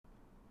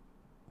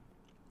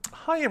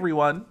Hi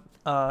everyone,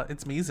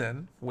 it's me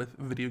Zen with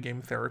Video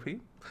Game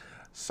Therapy.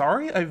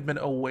 Sorry I've been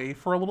away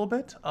for a little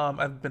bit.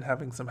 I've been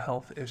having some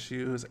health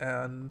issues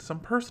and some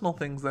personal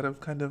things that have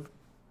kind of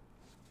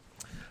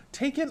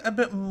taken a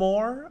bit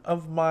more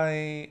of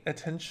my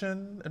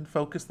attention and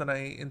focus than I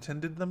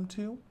intended them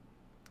to.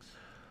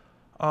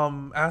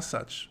 As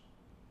such,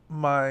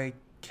 my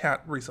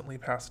cat recently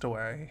passed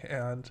away,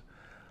 and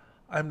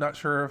I'm not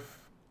sure if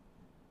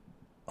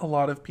a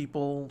lot of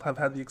people have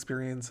had the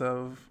experience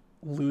of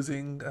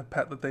losing a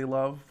pet that they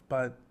love,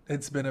 but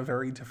it's been a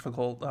very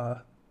difficult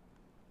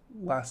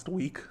last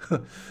week.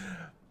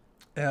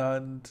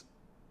 And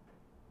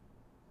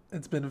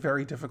it's been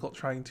very difficult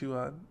trying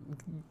to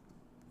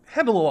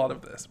handle a lot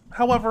of this.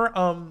 However,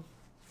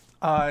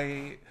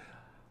 I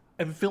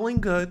am feeling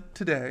good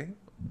today,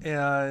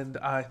 and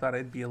I thought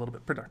I'd be a little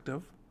bit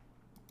productive.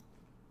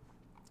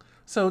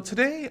 So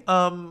today,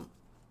 I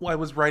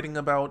was writing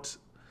about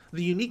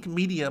the unique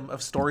medium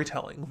of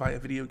storytelling via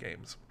video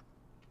games.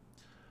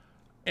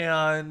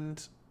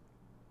 And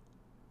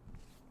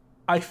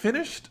I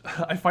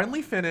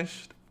finally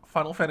finished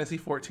Final Fantasy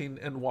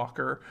XIV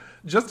Endwalker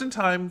just in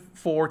time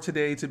for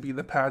today to be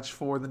the patch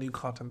for the new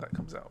content that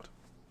comes out.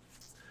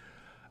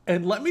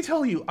 And let me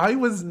tell you, I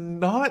was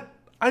not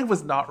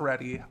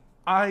ready.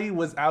 I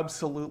was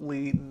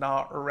absolutely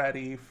not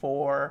ready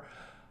for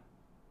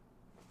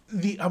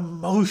the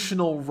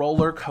emotional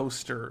roller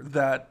coaster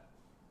that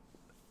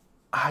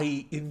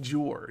I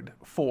endured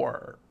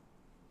for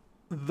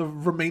the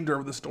remainder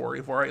of the story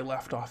of where I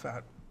left off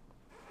at.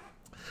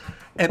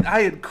 And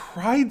I had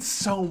cried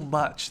so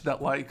much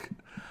that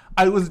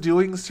I was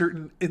doing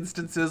certain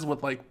instances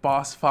with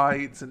boss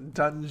fights and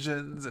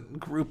dungeons and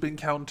group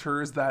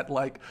encounters that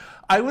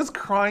I was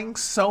crying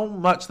so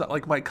much that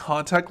my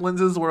contact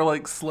lenses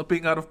were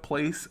slipping out of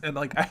place, and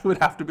I would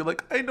have to be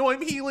I know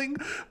I'm healing,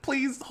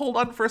 please hold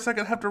on for a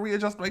second, I have to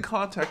readjust my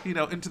contact,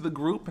 into the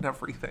group and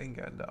everything.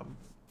 And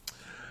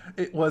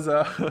it was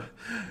a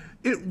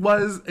it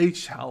was a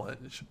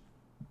challenge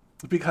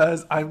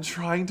because I'm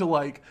trying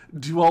to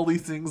do all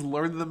these things,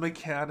 learn the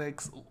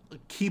mechanics,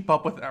 keep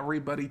up with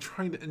everybody,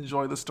 trying to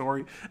enjoy the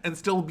story and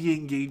still be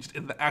engaged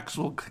in the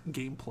actual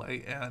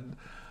gameplay. And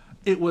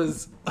it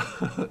was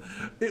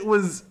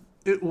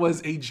it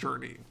was a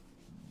journey.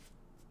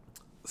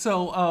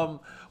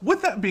 So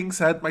with that being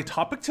said, my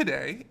topic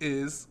today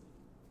is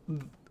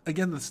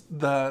again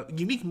the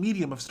unique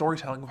medium of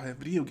storytelling via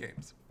video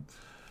games.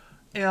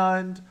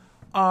 And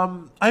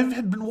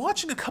I've been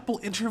watching a couple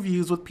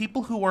interviews with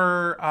people who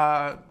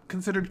are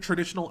considered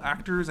traditional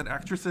actors and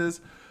actresses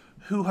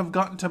who have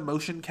gotten to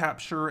motion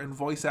capture and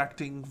voice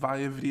acting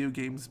via video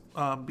games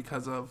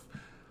because of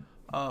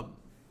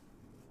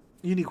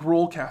unique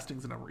role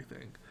castings and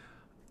everything.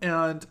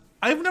 And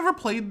I haven't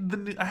played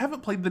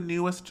the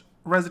newest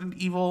Resident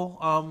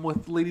Evil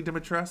with Lady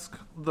Dimitrescu,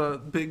 the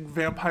big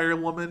vampire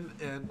woman.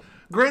 And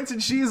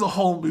granted, she is a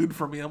whole mood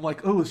for me. I'm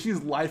oh,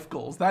 she's life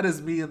goals. That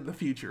is me in the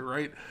future,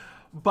 right?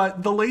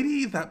 But the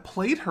lady that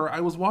played her,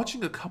 I was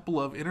watching a couple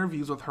of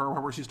interviews with her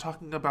where she's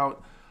talking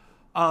about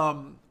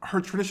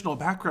her traditional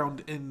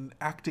background in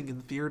acting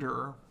and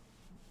theater,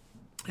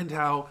 and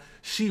how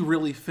she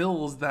really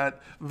feels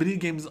that video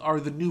games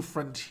are the new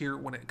frontier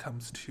when it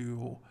comes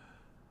to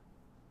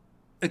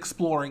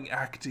exploring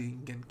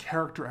acting and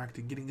character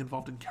acting, getting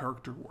involved in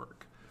character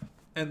work.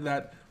 And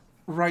that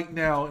right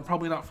now, and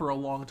probably not for a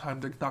long time,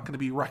 they're not going to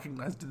be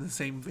recognized in the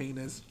same vein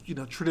as,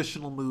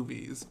 traditional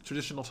movies,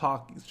 traditional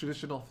talkies,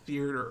 traditional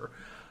theater.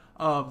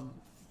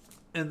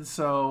 And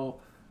so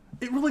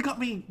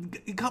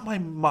it got my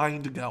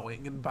mind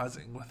going and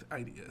buzzing with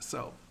ideas.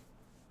 So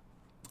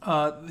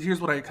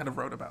here's what I kind of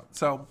wrote about.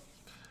 So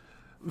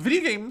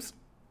video games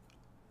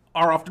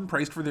are often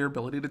praised for their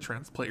ability to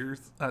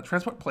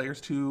transport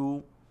players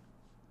to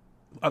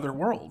other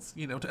worlds,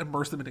 to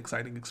immerse them in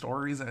exciting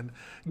stories and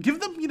give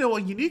them, a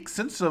unique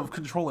sense of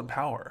control and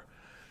power.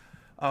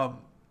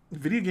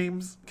 Video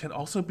games can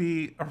also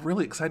be a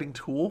really exciting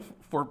tool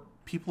for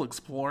people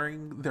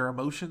exploring their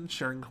emotions,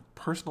 sharing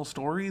personal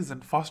stories,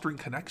 and fostering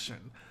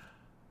connection.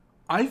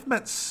 I've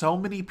met so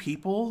many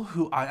people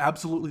who I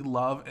absolutely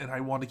love and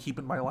I want to keep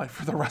in my life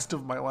for the rest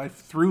of my life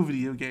through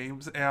video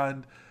games,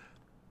 and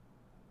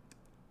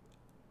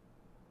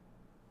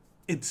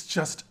it's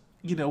just,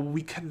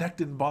 we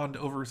connect and bond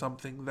over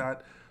something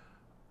that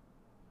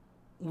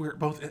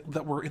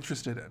we're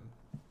interested in.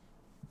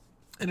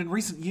 And in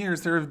recent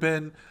years, there have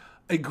been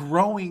a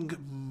growing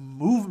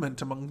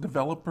movement among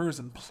developers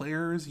and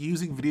players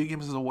using video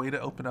games as a way to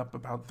open up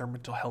about their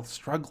mental health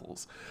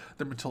struggles,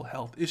 their mental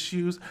health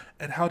issues,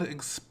 and how to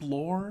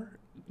explore,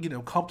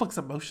 complex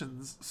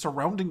emotions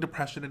surrounding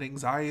depression and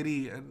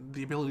anxiety and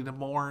the ability to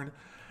mourn.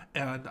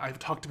 And I've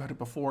talked about it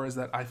before, is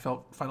that I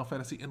felt Final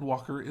Fantasy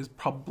Endwalker is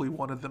probably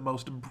one of the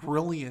most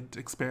brilliant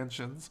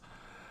expansions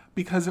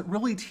because it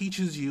really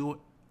teaches you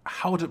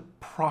how to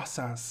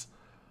process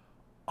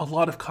a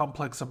lot of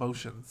complex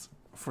emotions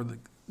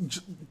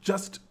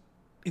just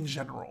in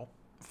general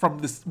from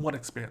this one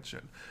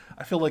expansion.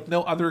 I feel like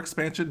no other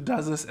expansion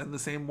does this in the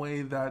same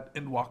way that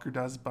Endwalker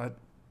does, but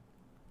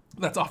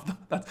That's off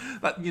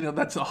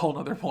that's a whole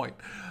other point.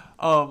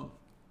 Um,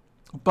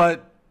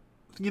 but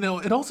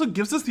it also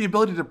gives us the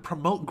ability to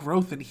promote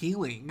growth and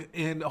healing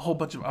in a whole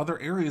bunch of other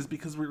areas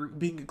because we're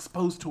being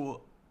exposed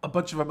to a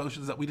bunch of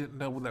emotions that we didn't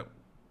know that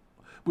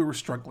we were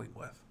struggling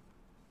with.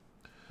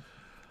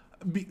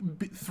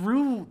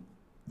 Through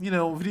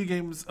video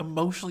games'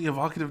 emotionally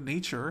evocative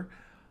nature,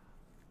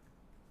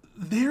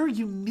 they're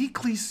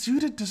uniquely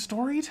suited to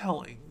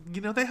storytelling.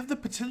 They have the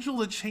potential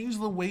to change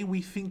the way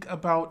we think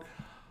about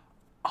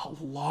a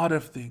lot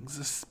of things,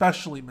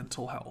 especially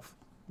mental health,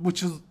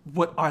 which is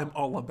what I'm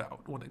all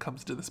about when it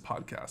comes to this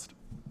podcast.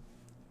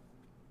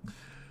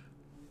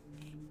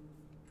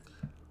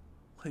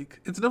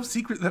 Like, it's no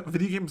secret that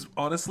video games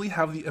honestly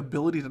have the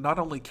ability to not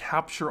only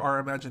capture our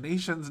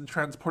imaginations and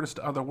transport us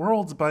to other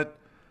worlds, but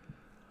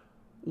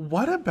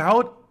what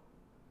about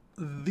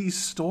these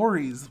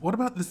stories? What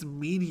about this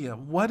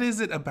medium? What is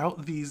it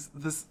about this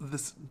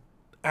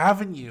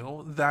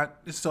avenue that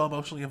is so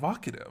emotionally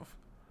evocative?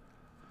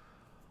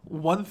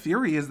 One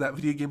theory is that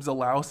video games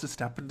allow us to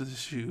step into the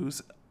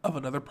shoes of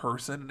another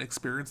person and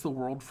experience the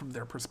world from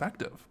their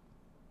perspective.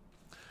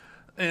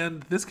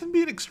 And this can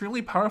be an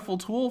extremely powerful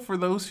tool for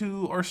those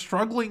who are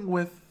struggling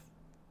with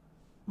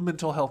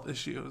mental health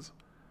issues,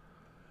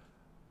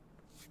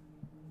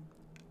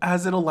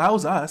 as it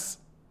allows us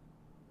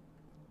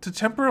to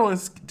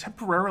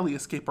temporarily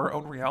escape our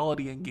own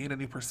reality and gain a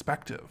new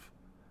perspective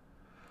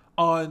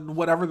on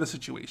whatever the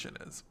situation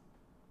is.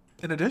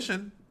 In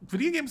addition,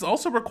 video games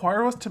also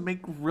require us to make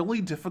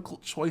really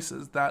difficult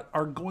choices that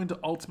are going to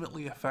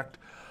ultimately affect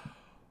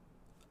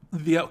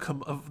the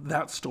outcome of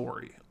that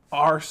story,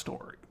 our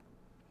story,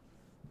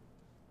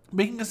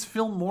 making us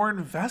feel more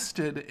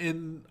invested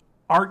in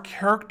our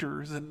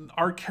characters and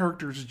our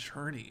characters'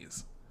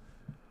 journeys.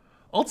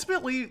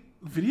 Ultimately,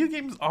 video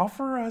games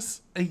offer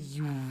us a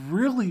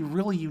really,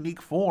 really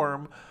unique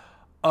form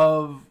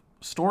of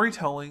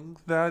storytelling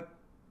that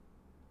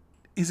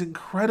is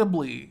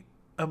incredibly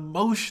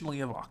emotionally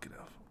evocative.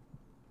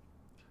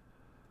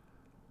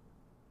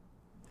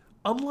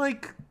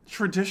 Unlike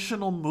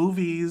traditional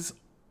movies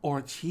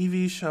or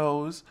TV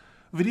shows,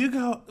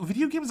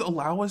 video games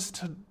allow us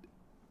to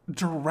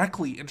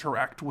directly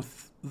interact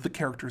with the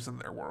characters in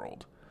their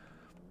world.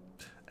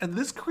 And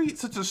this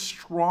creates such a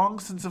strong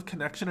sense of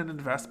connection and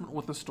investment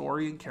with the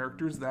story and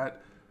characters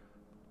that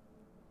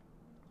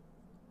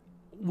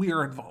we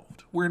are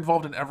involved. We're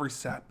involved in every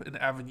step and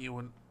avenue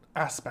and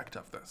aspect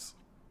of this.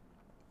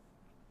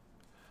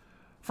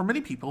 For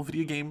many people,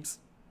 video games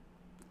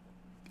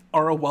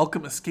are a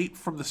welcome escape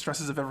from the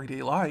stresses of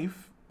everyday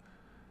life,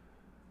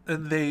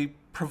 and they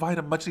provide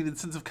a much-needed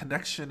sense of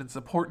connection and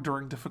support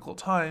during difficult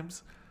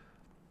times.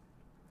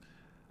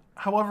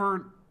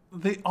 However,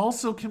 they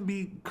also can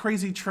be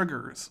crazy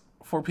triggers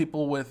for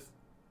people with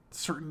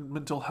certain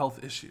mental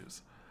health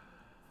issues,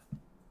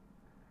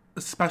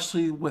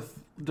 especially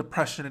with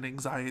depression and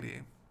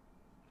anxiety.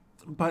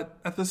 But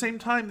at the same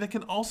time, they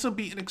can also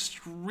be an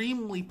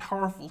extremely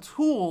powerful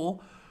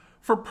tool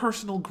for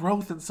personal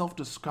growth and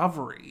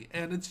self-discovery.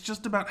 And it's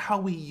just about how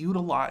we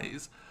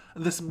utilize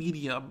this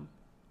medium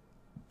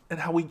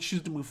and how we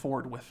choose to move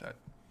forward with it.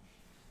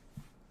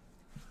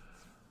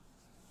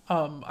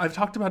 I've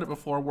talked about it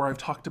before, where I've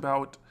talked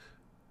about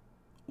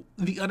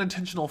the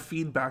unintentional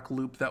feedback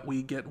loop that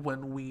we get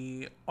when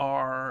we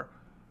are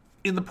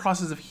in the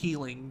process of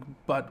healing,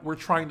 but we're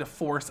trying to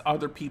force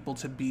other people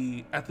to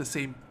be at the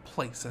same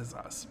place as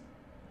us.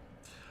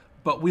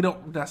 But we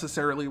don't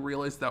necessarily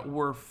realize that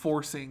we're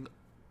forcing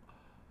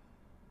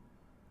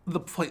the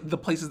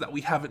places that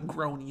we haven't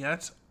grown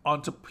yet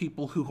onto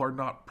people who are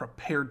not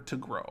prepared to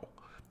grow.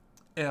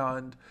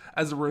 And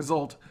as a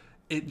result,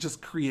 it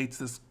just creates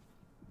this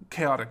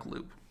chaotic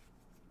loop.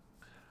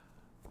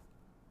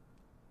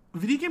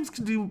 Video games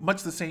can do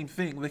much the same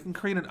thing. They can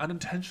create an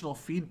unintentional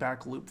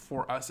feedback loop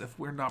for us if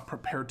we're not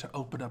prepared to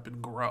open up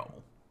and grow.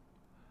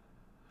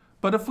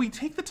 But if we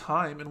take the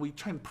time and we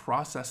try and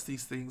process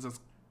these things as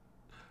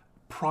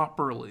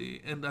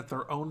properly and at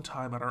their own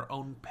time, at our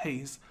own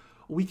pace,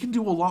 we can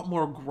do a lot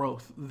more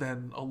growth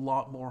than a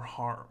lot more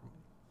harm.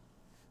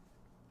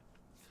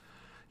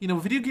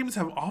 Video games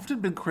have often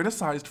been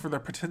criticized for their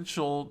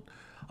potentially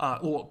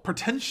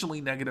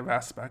negative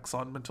aspects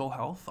on mental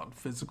health, on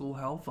physical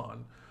health,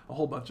 on a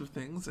whole bunch of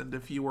things. And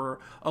if you were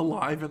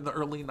alive in the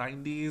early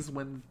 90s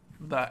when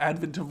the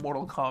advent of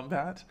Mortal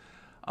Kombat,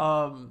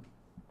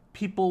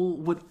 people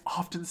would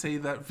often say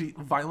that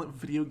violent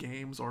video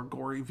games or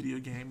gory video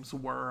games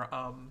were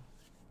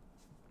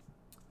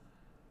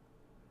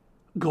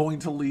going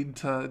to lead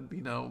to,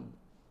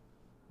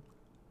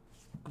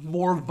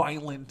 more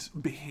violent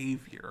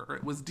behavior.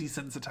 It was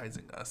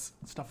desensitizing us,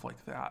 stuff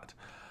like that.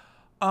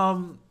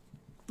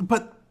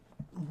 But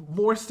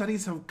more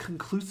studies have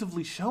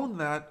conclusively shown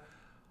that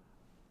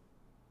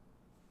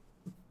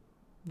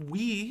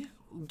we,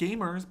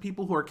 gamers,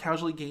 people who are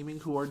casually gaming,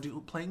 who are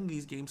playing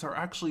these games, are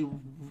actually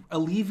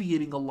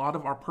alleviating a lot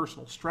of our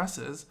personal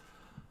stresses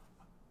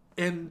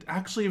and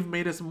actually have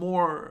made us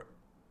more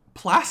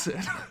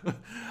placid.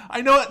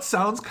 I know it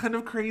sounds kind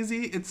of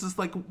crazy. It's just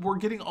like we're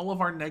getting all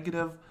of our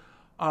negative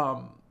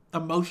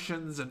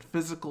emotions and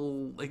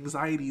physical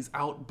anxieties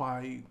out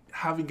by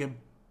having a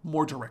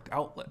more direct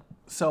outlet.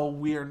 So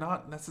we are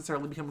not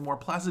necessarily becoming more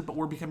placid, but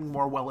we're becoming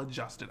more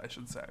well-adjusted, I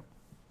should say.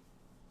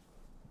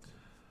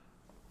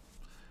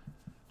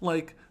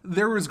 Like,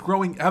 there is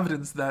growing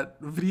evidence that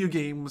video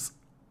games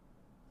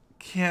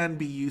can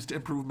be used to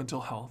improve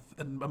mental health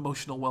and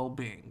emotional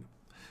well-being.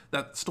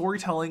 That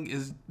storytelling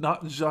is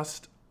not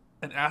just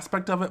an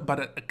aspect of it, but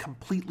a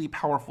completely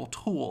powerful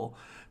tool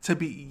to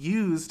be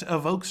used to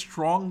evoke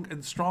strong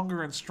and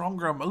stronger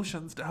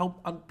emotions to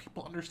help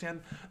people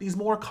understand these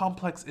more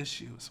complex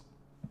issues.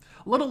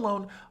 Let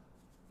alone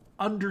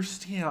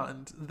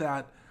understand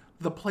that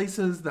the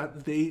places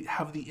that they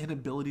have the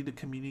inability to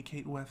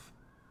communicate with,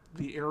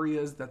 the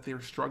areas that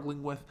they're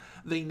struggling with,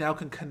 they now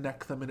can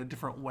connect them in a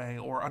different way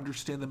or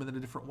understand them in a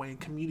different way and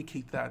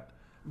communicate that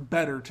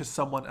better to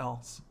someone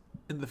else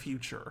in the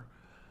future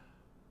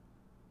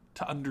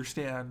to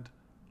understand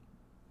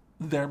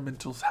their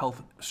mental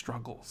health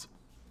struggles.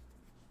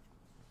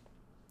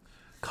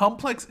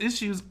 Complex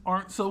issues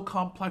aren't so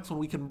complex when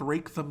we can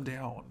break them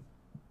down.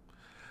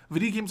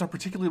 Video games are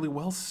particularly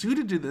well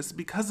suited to this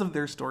because of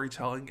their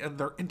storytelling and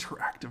their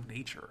interactive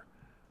nature.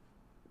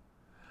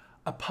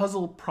 A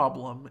puzzle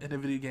problem in a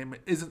video game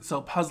isn't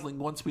so puzzling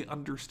once we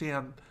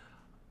understand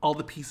all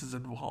the pieces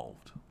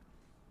involved.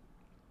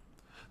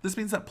 This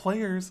means that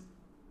players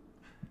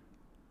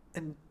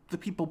and the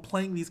people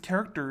playing these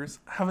characters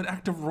have an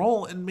active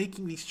role in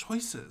making these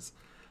choices,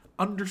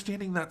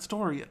 understanding that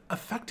story,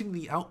 affecting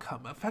the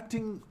outcome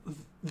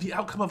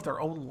of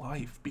their own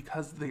life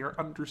because they are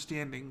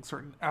understanding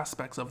certain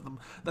aspects of them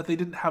that they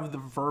didn't have the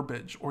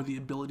verbiage or the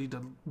ability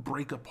to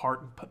break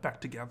apart and put back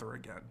together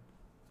again.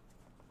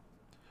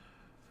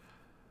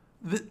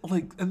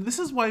 And this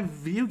is why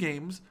video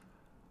games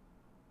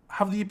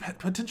have the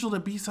potential to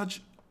be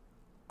such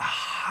a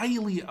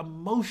highly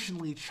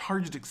emotionally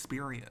charged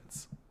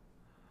experience.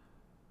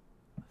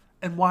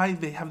 And why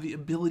they have the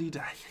ability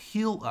to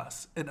heal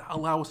us and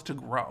allow us to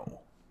grow.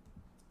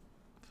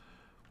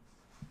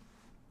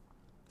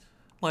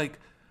 Like,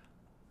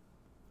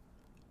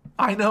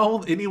 I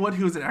know anyone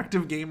who's an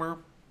active gamer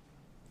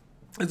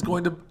is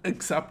going to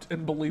accept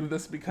and believe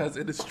this because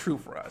it is true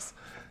for us.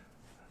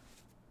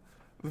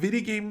 Video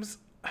games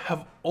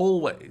have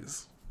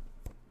always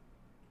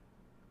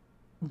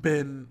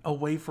been a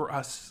way for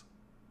us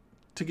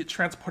to get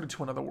transported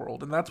to another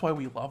world, and that's why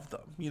we love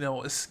them.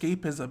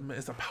 Escapism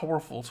is a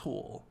powerful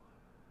tool.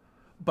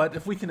 But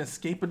if we can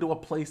escape into a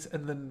place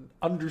and then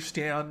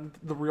understand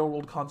the real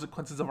world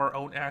consequences of our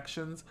own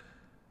actions,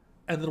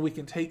 and then we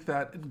can take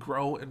that and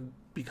grow and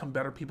become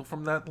better people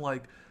from that,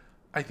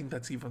 I think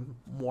that's even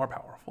more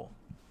powerful.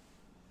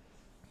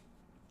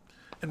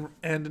 And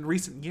in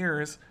recent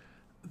years,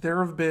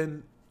 there have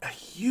been a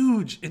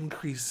huge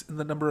increase in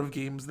the number of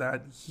games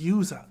that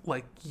use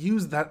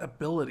that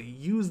ability,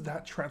 use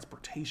that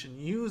transportation,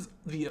 use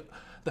the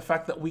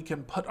fact that we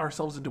can put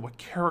ourselves into a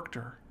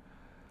character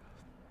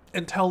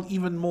and tell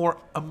even more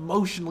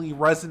emotionally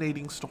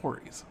resonating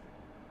stories.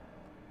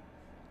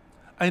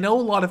 I know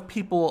a lot of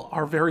people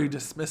are very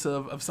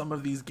dismissive of some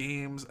of these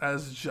games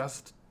as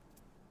just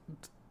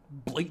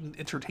blatant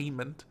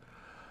entertainment.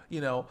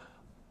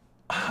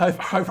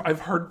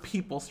 I've heard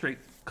people straight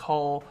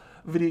call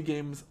video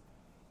games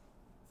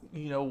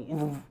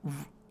rotten,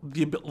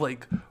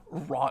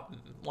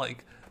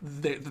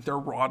 they're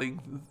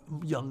rotting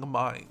young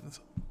minds.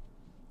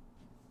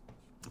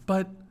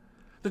 But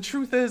the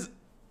truth is,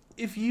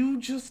 if you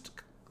just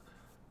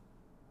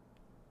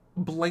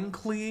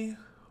blankly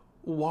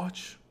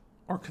watch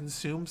or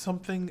consume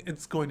something,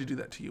 it's going to do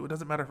that to you. It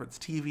doesn't matter if it's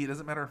TV, it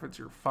doesn't matter if it's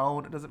your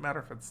phone, it doesn't matter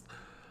if it's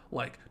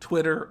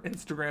Twitter,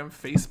 Instagram,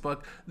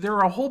 Facebook. There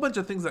are a whole bunch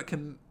of things that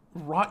can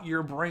rot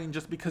your brain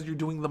just because you're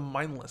doing them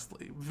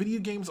mindlessly. Video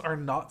games are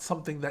not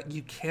something that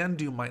you can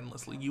do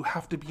mindlessly. You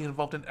have to be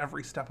involved in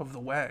every step of the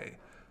way.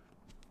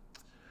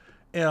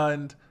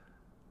 And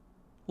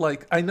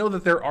I know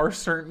that there are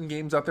certain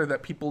games out there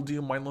that people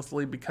do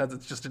mindlessly because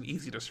it's just an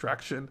easy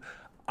distraction.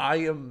 I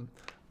am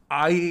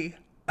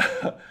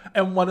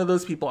one of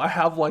those people. I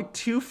have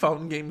 2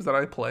 phone games that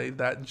I play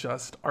that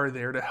just are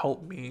there to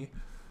help me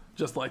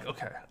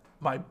okay,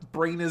 my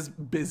brain is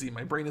busy.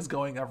 My brain is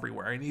going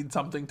everywhere. I need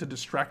something to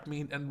distract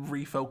me and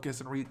refocus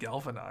and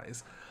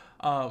re-galvanize.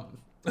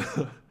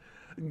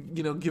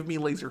 Give me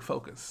laser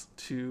focus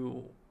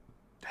to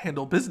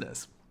handle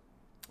business.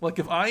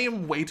 If I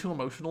am way too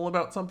emotional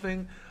about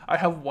something, I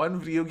have one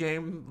video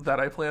game that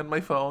I play on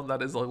my phone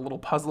that is a little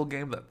puzzle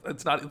game that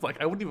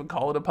I wouldn't even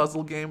call it a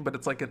puzzle game, but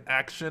it's an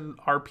action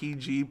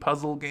RPG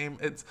puzzle game.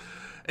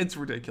 It's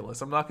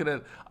ridiculous. I'm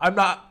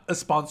not a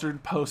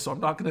sponsored post, so I'm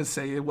not gonna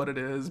say what it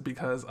is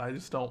because I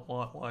just don't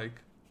want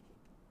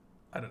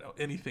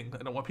anything.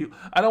 I don't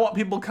want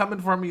people coming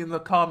for me in the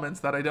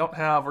comments that I don't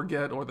have or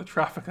get, or the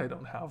traffic I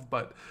don't have.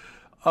 But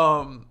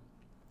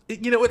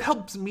it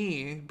helps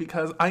me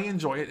because I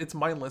enjoy it. It's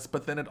mindless,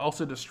 but then it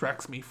also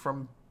distracts me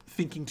from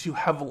thinking too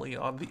heavily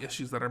on the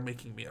issues that are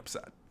making me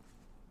upset.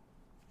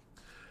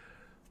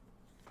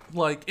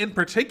 In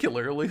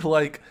particular,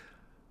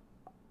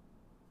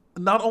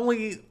 not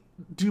only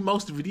do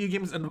most video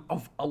games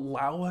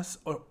allow us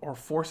or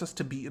force us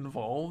to be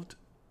involved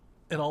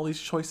in all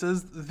these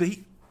choices?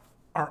 They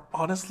are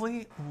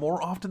honestly,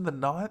 more often than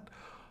not,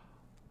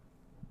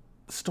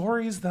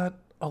 stories that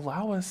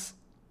allow us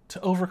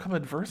to overcome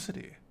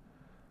adversity,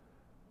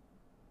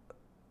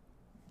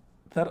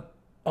 that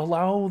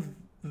allow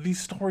these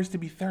stories to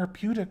be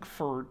therapeutic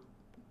for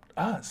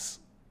us,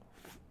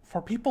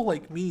 for people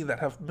like me that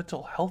have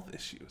mental health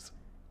issues,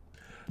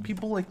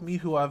 people like me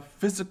who have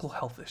physical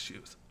health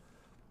issues.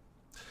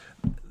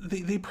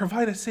 They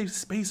provide a safe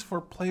space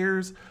for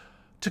players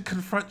to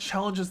confront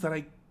challenges that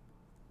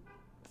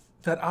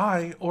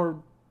I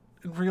or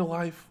in real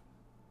life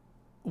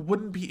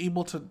wouldn't be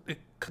able to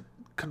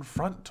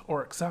confront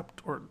or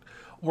accept or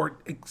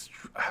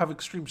have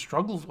extreme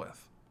struggles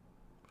with.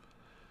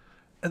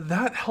 And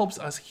that helps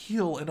us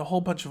heal in a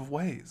whole bunch of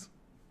ways.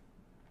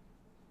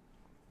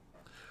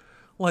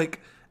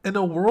 Like, in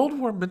a world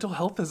where mental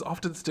health is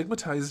often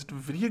stigmatized,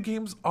 video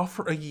games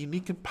offer a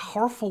unique and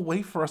powerful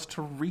way for us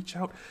to reach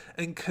out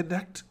and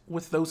connect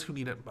with those who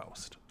need it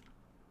most.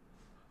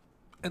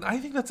 And I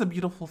think that's a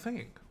beautiful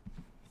thing.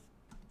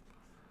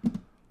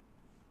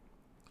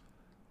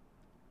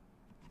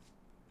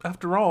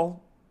 After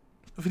all,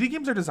 video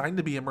games are designed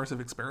to be immersive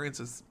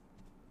experiences.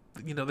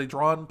 You know, they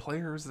draw on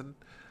players and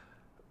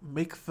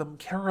make them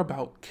care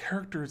about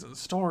characters and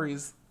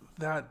stories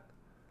that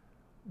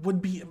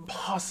would be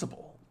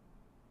impossible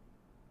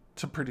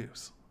to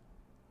produce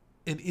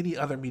in any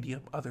other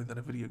medium other than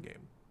a video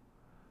game.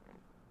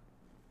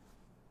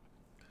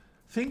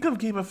 Think of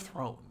Game of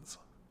Thrones.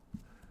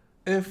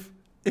 If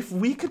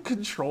we could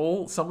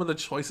control some of the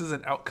choices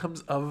and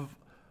outcomes of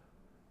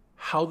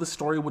how the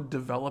story would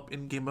develop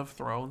in Game of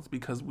Thrones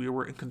because we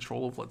were in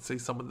control of, let's say,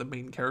 some of the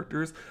main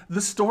characters,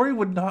 the story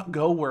would not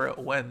go where it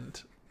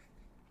went.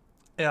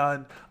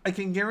 And I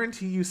can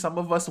guarantee you some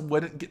of us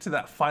wouldn't get to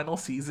that final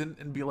season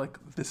and be like,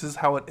 this is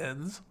how it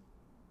ends.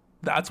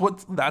 That's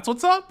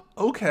what's up?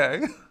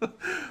 Okay.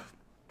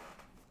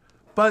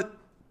 But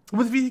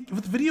with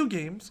video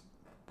games,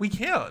 we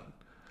can.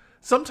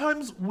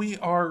 Sometimes we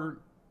are,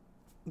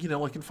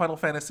 like in Final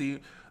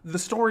Fantasy, the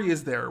story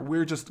is there.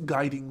 We're just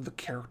guiding the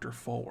character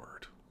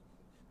forward.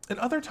 And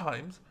other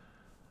times,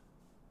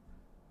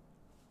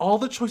 all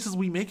the choices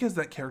we make as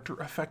that character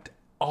affect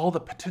all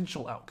the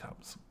potential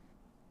outcomes.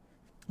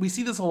 We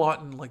see this a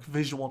lot in like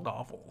visual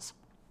novels.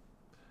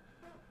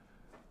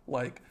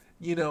 Like,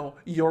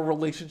 your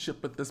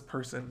relationship with this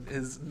person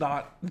is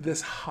not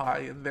this high,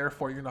 and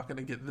therefore you're not going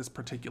to get this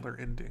particular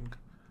ending.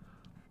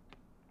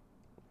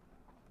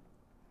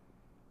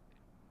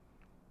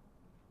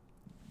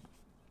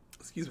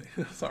 Excuse me.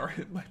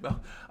 Sorry, my mouth.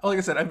 Like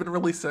I said, I've been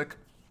really sick,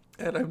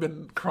 and I've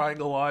been crying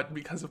a lot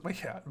because of my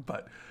cat,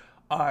 but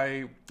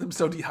I am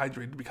so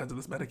dehydrated because of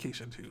this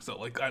medication too.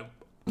 So,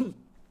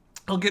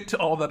 I'll get to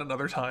all that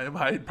another time.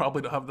 I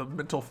probably don't have the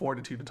mental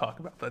fortitude to talk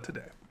about that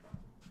today.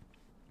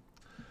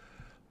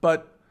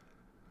 But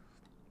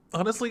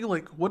honestly,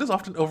 what is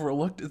often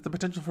overlooked is the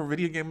potential for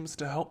video games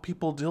to help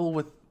people deal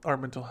with our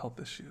mental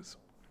health issues.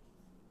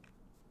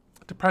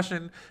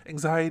 Depression,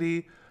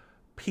 anxiety,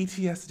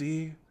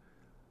 PTSD.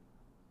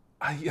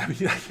 I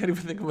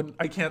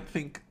can't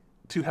think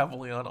too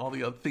heavily on all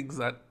the other things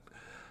that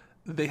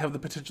they have the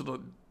potential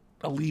to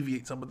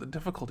alleviate some of the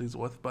difficulties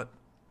with, but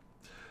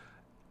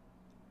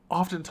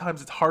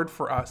oftentimes it's hard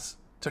for us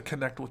to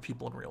connect with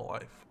people in real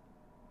life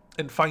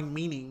and find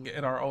meaning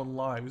in our own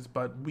lives,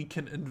 but we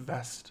can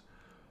invest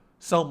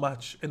so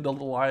much into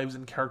the lives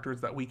and characters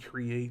that we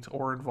create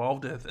or are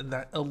involved with, and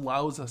that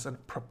allows us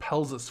and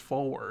propels us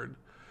forward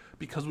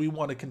because we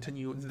want to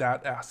continue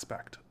that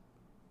aspect.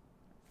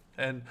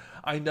 And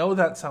I know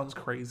that sounds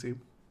crazy,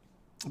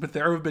 but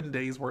there have been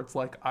days where it's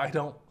like, I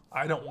don't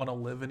want to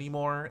live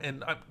anymore.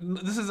 And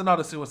this is not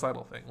a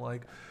suicidal thing.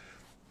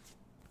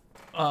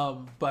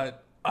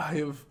 But I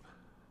have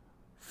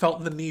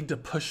felt the need to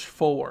push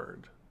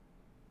forward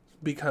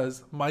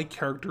because my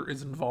character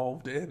is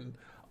involved in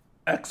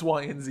X,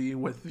 Y, and Z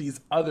with these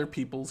other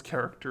people's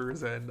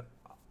characters, and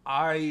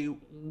I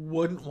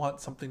wouldn't want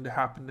something to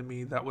happen to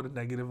me that would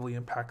negatively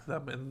impact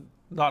them, and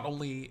not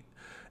only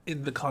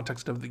in the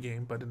context of the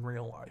game, but in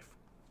real life.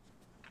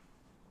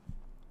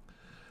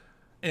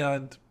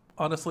 And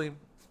honestly,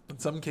 in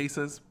some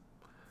cases,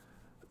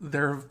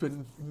 there have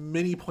been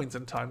many points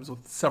in times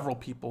with several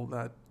people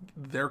that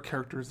their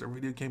characters, their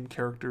video game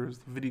characters,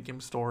 the video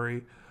game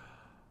story,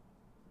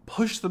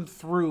 push them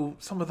through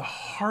some of the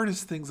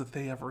hardest things that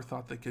they ever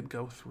thought they could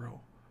go through.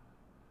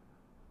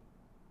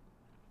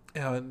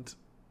 And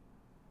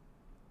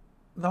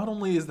not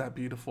only is that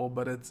beautiful,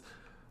 but it's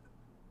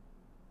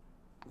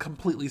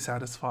completely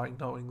satisfying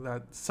knowing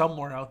that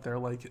somewhere out there,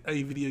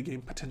 a video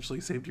game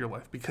potentially saved your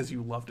life because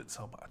you loved it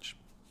so much.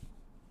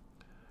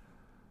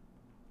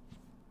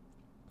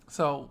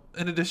 So,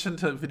 in addition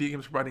to video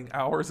games providing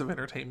hours of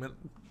entertainment,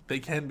 they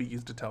can be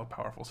used to tell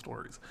powerful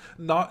stories.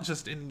 Not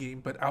just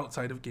in-game, but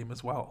outside of game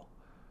as well.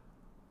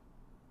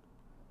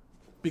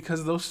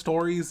 Because those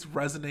stories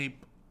resonate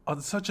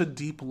on such a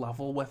deep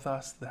level with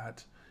us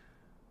that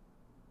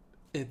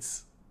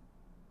it's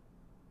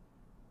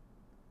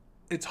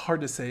it's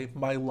hard to say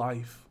my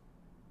life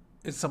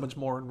is so much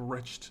more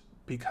enriched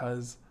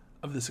because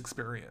of this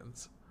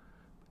experience.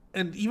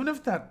 And even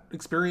if that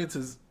experience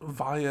is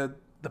via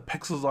the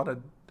pixels on a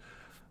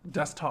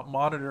desktop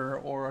monitor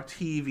or a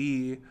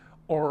TV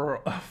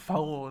or a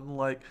phone,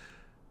 like,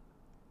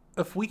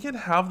 if we can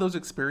have those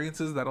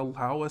experiences that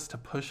allow us to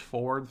push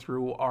forward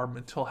through our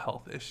mental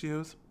health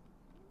issues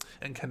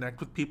and connect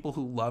with people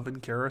who love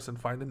and care us and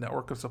find a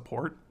network of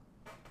support,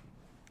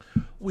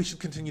 we should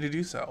continue to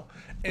do so.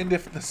 And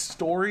if the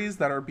stories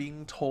that are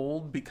being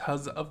told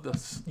because of the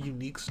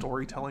unique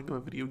storytelling of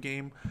a video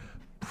game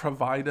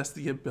provide us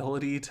the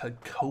ability to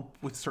cope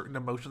with certain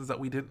emotions that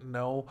we didn't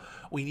know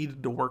we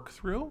needed to work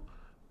through,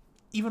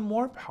 even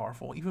more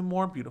powerful, even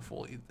more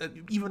beautiful,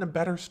 even a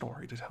better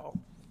story to tell.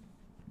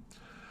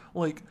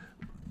 Like,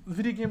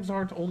 video games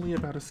aren't only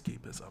about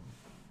escapism.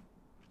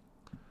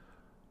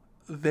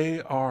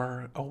 They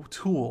are a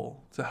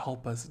tool to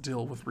help us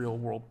deal with real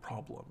world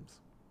problems.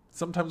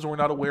 Sometimes we're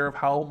not aware of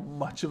how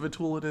much of a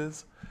tool it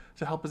is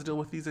to help us deal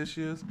with these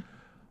issues,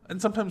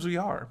 and sometimes we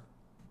are.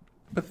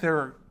 But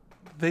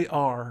they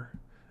are,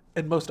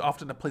 and most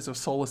often, a place of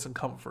solace and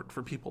comfort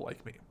for people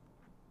like me.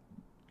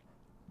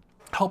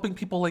 Helping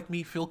people like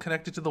me feel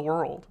connected to the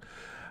world.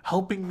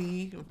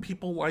 Helping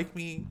people like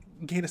me,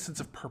 gain a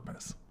sense of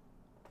purpose.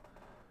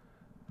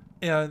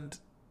 And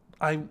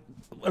I'm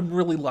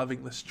really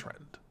loving this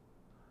trend.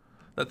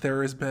 That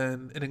there has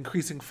been an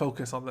increasing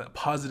focus on the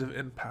positive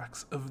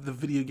impacts of the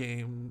video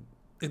game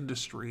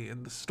industry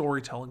and the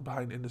storytelling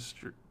behind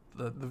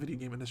the video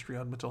game industry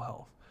on mental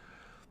health.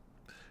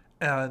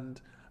 And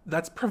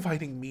that's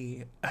providing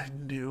me a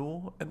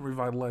new and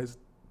revitalized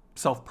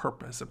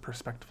self-purpose and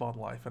perspective on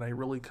life. And I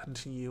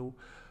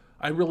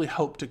really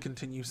hope to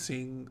continue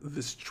seeing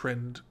this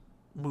trend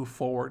move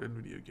forward in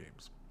video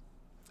games,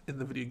 in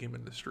the video game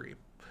industry.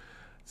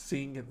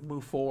 Seeing it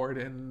move forward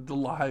in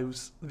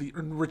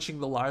enriching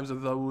the lives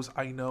of those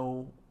I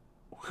know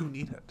who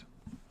need it.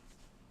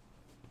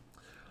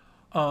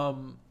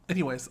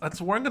 Anyways, that's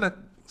where I'm gonna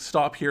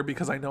stop here,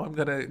 because I know I'm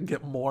gonna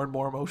get more and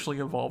more emotionally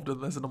involved in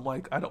this, and I'm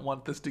like, I don't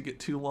want this to get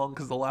too long,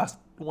 because the last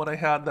one I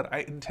had that I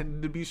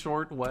intended to be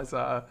short was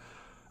an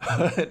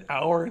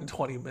hour and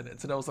 20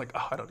 minutes, and I was like,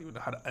 I don't even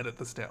know how to edit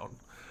this down.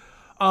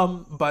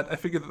 But I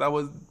figured that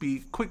would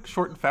be quick,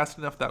 short, and fast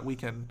enough that we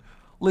can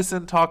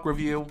listen, talk,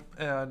 review,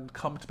 and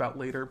comment about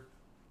later.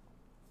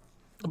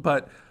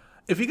 But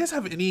if you guys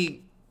have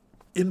any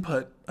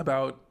input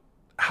about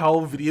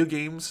how video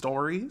game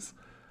storytelling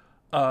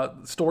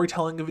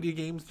of video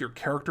games, your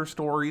character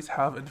stories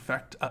have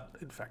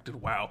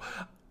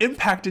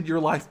impacted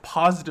your life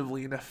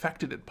positively and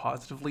affected it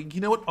positively,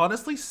 you know what?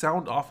 Honestly,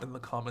 sound off in the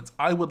comments.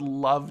 I would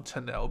love to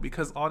know,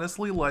 because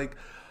honestly, like,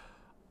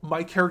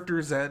 my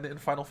character Zen in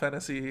Final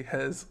Fantasy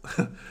has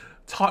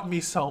taught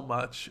me so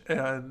much,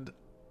 and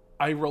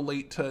I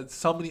relate to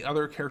so many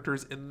other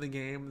characters in the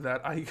game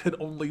that I could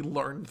only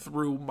learn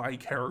through my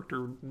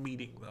character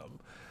meeting them.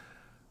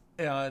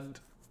 And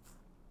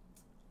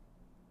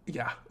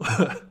yeah.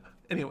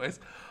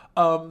 Anyways,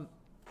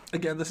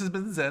 again, this has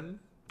been Zen.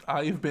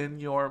 I've been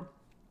your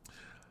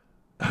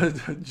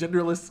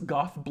genderless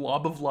goth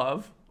blob of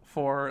love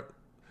for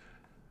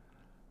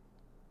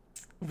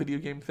video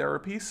game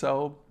therapy.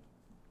 So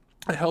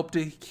I hope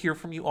to hear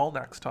from you all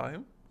next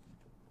time.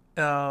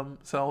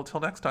 So until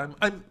next time,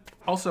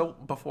 also,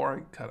 before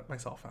I cut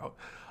myself out,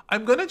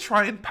 I'm going to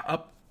try and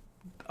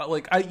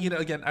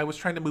I was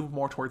trying to move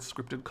more towards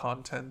scripted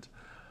content.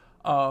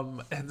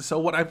 And so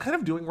what I'm kind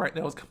of doing right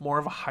now is more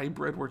of a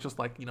hybrid, where just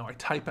like, I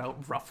type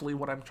out roughly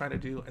what I'm trying to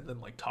do and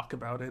then like talk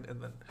about it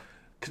and then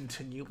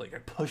continue, like I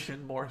push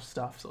in more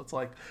stuff. So it's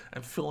like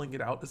I'm filling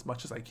it out as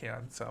much as I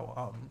can.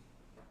 So,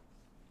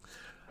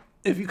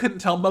 if you couldn't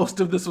tell,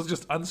 most of this was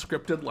just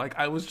unscripted. Like,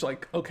 I was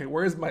like, okay,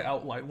 where is my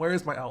outline?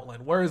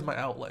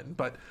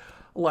 But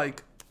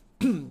like,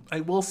 I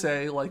will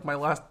say, like, my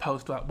last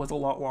post was a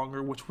lot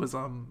longer, which was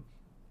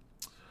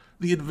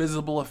the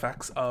invisible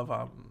effects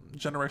of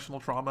generational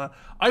trauma.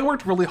 I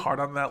worked really hard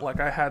on that. Like,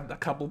 I had a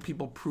couple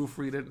people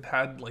proofread it and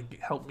had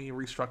like help me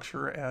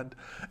restructure, and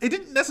it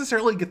didn't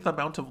necessarily get the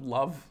amount of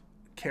love,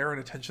 care, and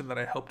attention that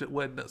I hoped it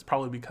would. That's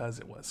probably because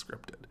it was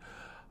scripted.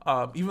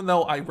 Even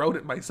though I wrote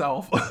it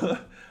myself.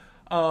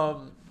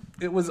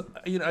 It was,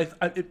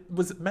 it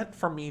was meant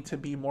for me to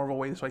be more of a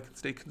way so I could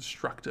stay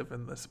constructive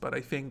in this, but I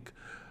think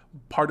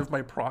part of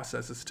my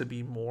process is to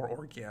be more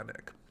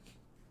organic.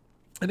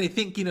 And I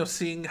think,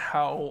 seeing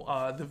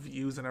how the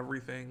views and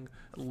everything,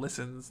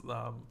 listens,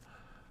 the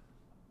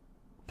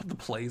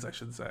plays, I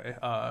should say,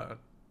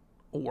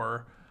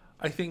 or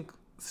I think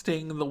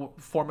staying in the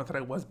format that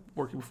I was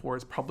working before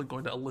is probably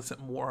going to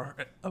elicit more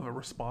of a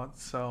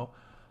response. So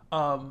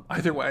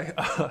either way,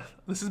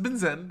 this has been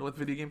Zen with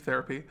Video Game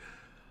Therapy.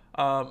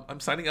 I'm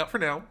signing out for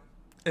now,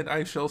 and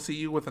I shall see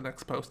you with the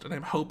next post, and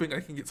I'm hoping I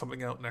can get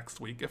something out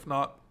next week. If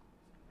not,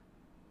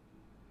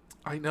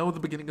 I know the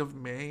beginning of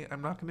May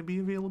I'm not going to be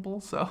available,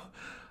 so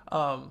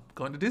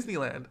going to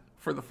Disneyland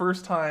for the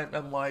first time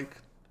in like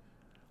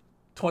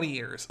 20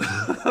 years.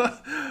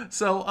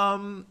 So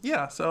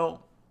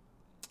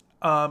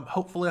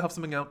hopefully I'll have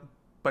something out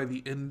by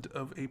the end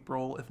of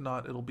April. If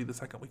not, it'll be the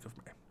second week of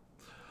May.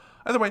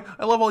 Either way,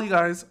 I love all you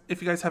guys.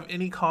 If you guys have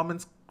any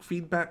comments,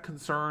 feedback,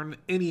 concern,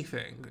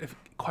 anything, if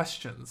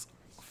questions,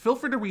 feel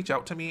free to reach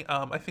out to me.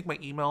 I think my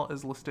email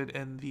is listed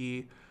in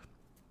the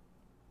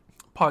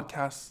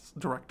podcast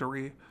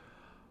directory.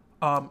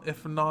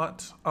 If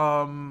not,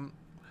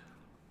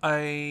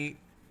 I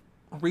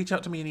reach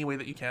out to me any way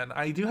that you can.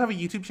 I do have a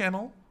YouTube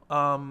channel.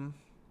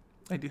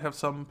 I do have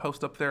some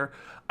posts up there.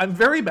 I'm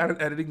very bad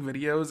at editing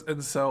videos,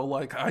 and so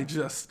like I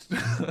just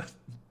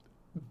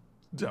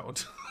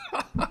don't.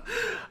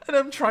 And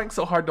I'm trying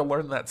so hard to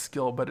learn that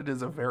skill, but it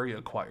is a very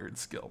acquired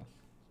skill.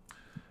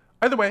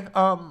 Either way,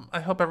 I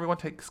hope everyone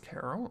takes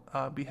care.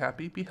 Be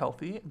happy, be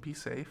healthy, be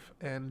safe,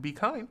 and be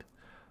kind.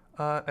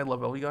 I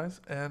love all you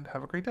guys, and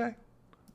have a great day.